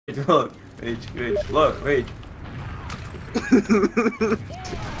Look, rage, look, rage.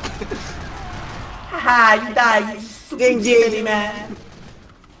 Haha, you died, you stupid silly man.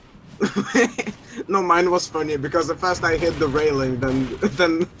 No, mine was funny because at first I hit the railing, then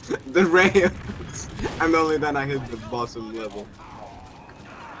the rails, and only then I hit the bottom level.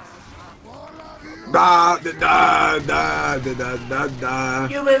 Da da da da da da da.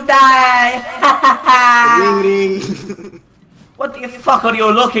 You will die. Ring ring. What the fuck are you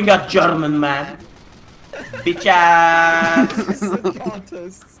looking at, German man? Bitch ass. This is a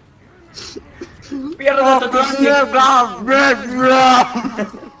contest. We are not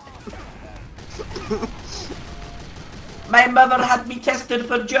My mother had me tested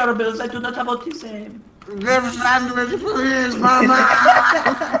for gerbils. I do not have autism. Give sandwich, please, mama.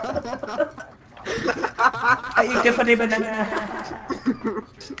 I eat a funny banana.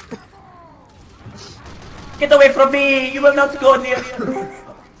 Get away from me! You will not go near.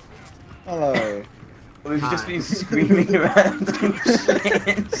 Hello. We've just been screaming around.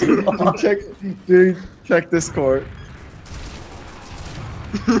 Check Discord.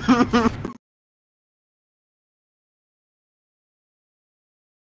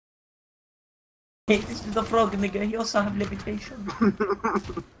 This is the frog nigga, he also have levitation.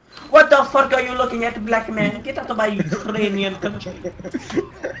 What the fuck are you looking at, black man? Get out of my Ukrainian country.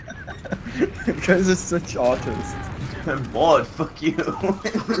 Because it's such autist. I'm bored, fuck you.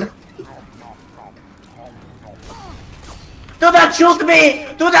 Do not shoot me!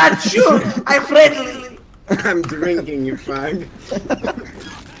 Do not shoot! I'm friendly! I'm drinking, you fag.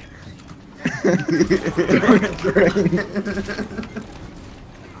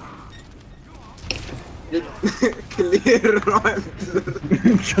 Clear road.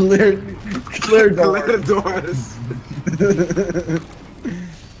 Clear doors. Clear doors.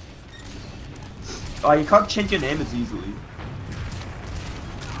 Oh, you can't change your name as easily.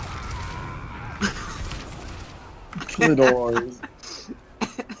 Clear doors.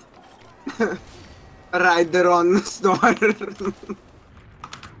 Rider on the store.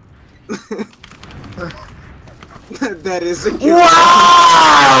 There is a kill.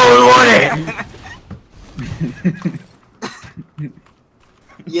 Wow!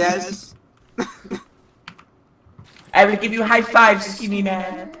 Yes. I will give you high fives, skinny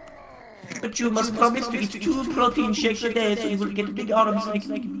man. But you must promise to eat 2 protein shakes a day so you will get big arms like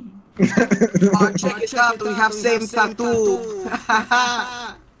me. Oh, check it out, we have same tattoo.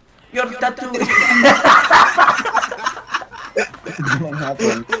 Your tattoo. What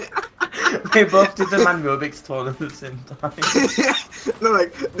happened? We both did the man Rubik's tour at the same time. No,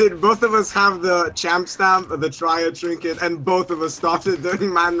 like, did both of us have the champ stamp, the triad trinket, and both of us started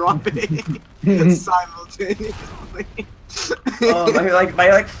doing man robbing simultaneously? Oh,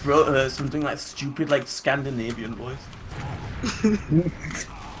 my throat hurts from doing like stupid like Scandinavian voice.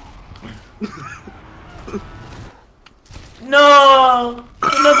 No! Do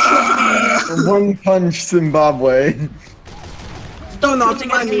not shoot me! One punch Zimbabwe. Do not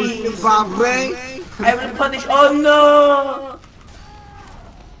shooting at punish me. Zimbabwe! I will punish. Oh no!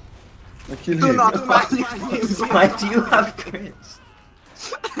 I kill Do him. not punish Why do you have crits?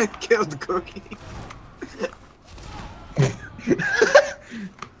 I killed Cookie.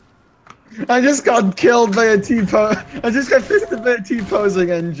 I just got killed by a T-pose. I just got fisted by a T-posing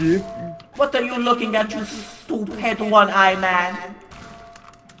NG. What are you looking at, you stupid one-eye man?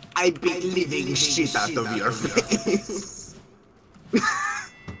 I beat living shit out of your face.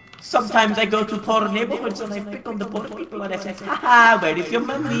 Sometimes I go to poor neighborhoods and I pick on the poor people and I say, haha, where is your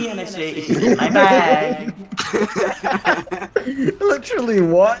money? And I say, it's in my bag. Literally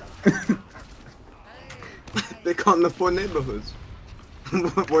what? Pick on the poor neighborhoods.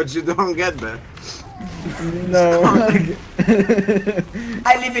 What you don't get there? No.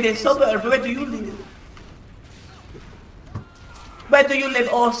 I live in a suburb. Where do you live? Where do you live,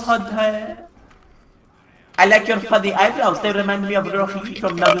 Oshadha? I like your funny eyebrows. They remind me of Rocky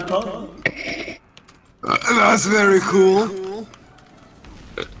from Naruto. That's very cool.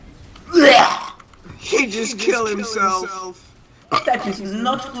 He just killed himself. That is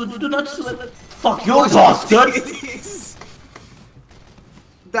not good. Do not sweat. Fuck you, bastard!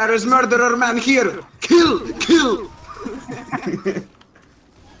 There is murderer man here. Kill! Kill!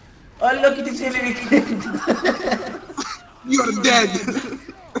 Oh, look at this Hillary Clinton. You're dead.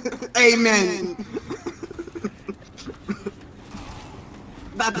 Amen.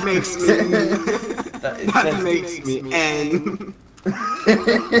 That makes me. That makes me N.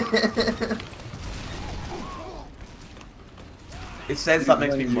 It says that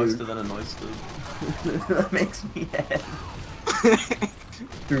makes me moister than a oyster. That makes me N.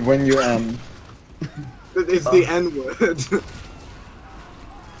 Dude, when you It's the N word.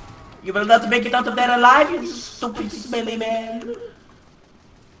 You will not make it out of there alive, you stupid smelly man.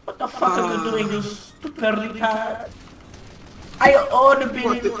 What the fuck are you doing, you stupid retard? I own a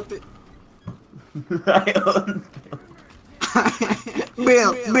bill. I own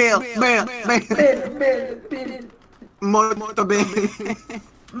Bill. Bill. Molto bene.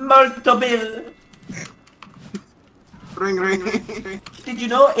 Molto bill. Ring. Did you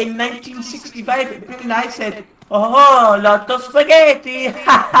know in 1965 Bill Nye said, "Oh, lot of spaghetti."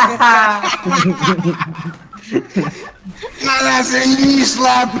 Now that's a knee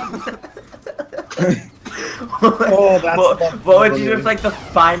slap. Oh, that's What would you do if like the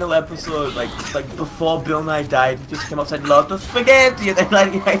final episode, like before Bill Nye died, he just came up and said, "Lot of spaghetti," and then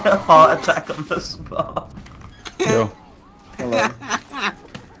like he had a heart attack on the spot. Yo. Hello.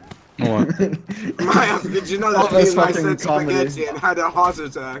 What? Maya, did you know that Oh, that's Bill Nye fucking said spaghetti comedy. and had a heart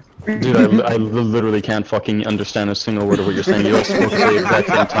attack? Dude, I literally can't fucking understand a single word of what you're saying. You all spoke at the exact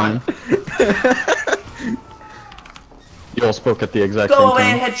same time. You all spoke at the exact Go same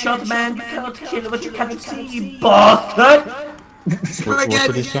away, time. headshot man! You cannot kill what you cannot see, you bastard! What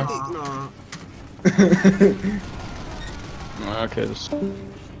did he say? No. Okay, just...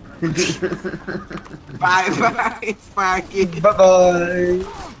 Bye, fuck it. Bye-bye.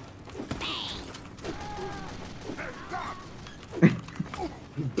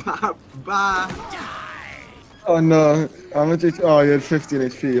 Bye. Oh no. How much HP? Oh, you had 15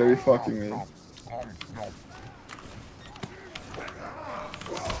 HP. Are you fucking me?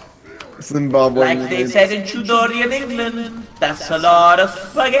 Zimbabwe. Like they said in Tudorian England, that's a lot of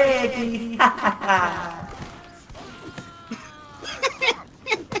spaghetti!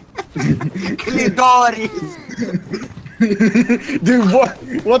 Clitoris. Dude,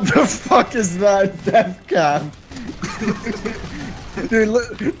 what the fuck is that death cam? Dude,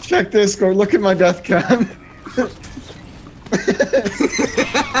 look, check Discord. Look at my death cam. The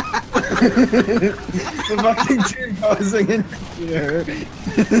fucking dude posing in here.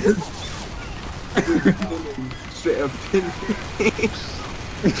 Straight up finish.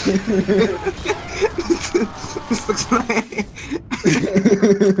 This looks like...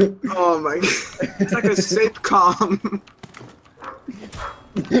 Oh my god. It's like a sitcom.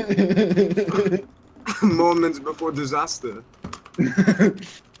 Moments before disaster.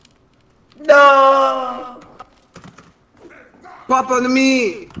 No! Papa to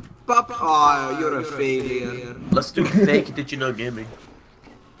me! Papa! Oh, you're a failure. Let's do fake Did You Know Gaming.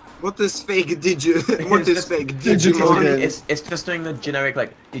 What is fake What is fake Digital Digimon? game. It's just doing the generic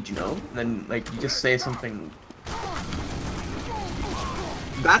like, did you know? And then like you just say something.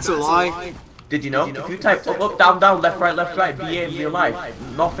 That's a lie. Did you know? If you type up, down, down, left, right, BA in real life,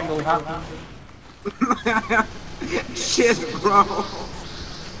 nothing will happen. Shit, bro.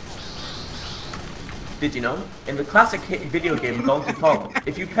 Did you know? In the classic hit video game Donkey Kong,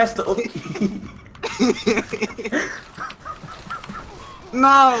 if you press the up key,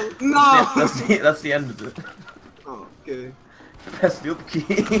 No. that's the end of it. Oh, okay. Press the up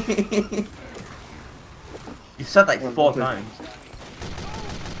key. You've said like 4 times.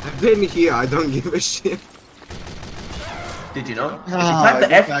 I've been here. I don't give a shit. Did you know? If you Ah, type the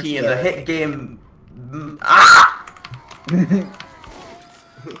get F back key in the there. hit game, ah!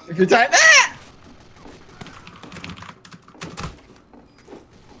 If you type that.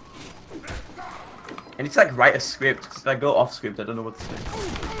 And it's like write a script. Cause if I go off script, I don't know what to say.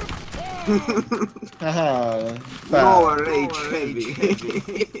 Haha. No rage heavy.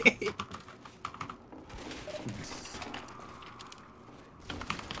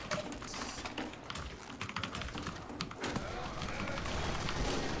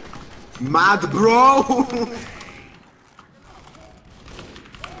 Mad bro.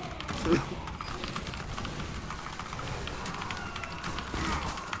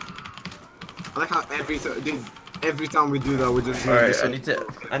 I like how every time we do that, we just Alright,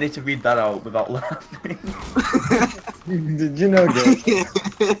 I need to read that out without laughing. Did you know that?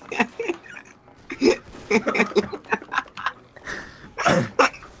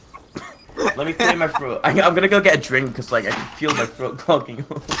 Let me clear my throat. I'm gonna go get a drink because like I can feel my throat clogging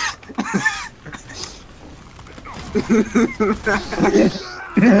up.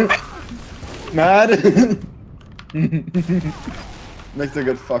 Mad? Makes a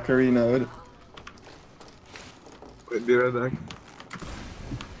good fuckery node. Wait, be right back.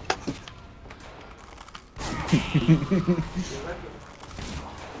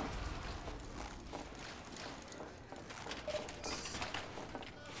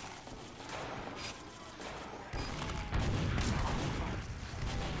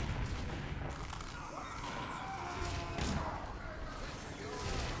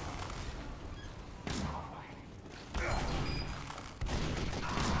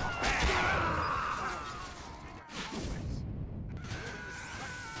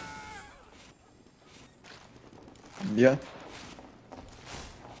 Yeah.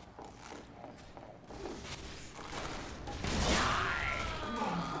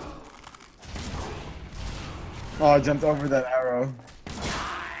 Oh, I jumped over that arrow.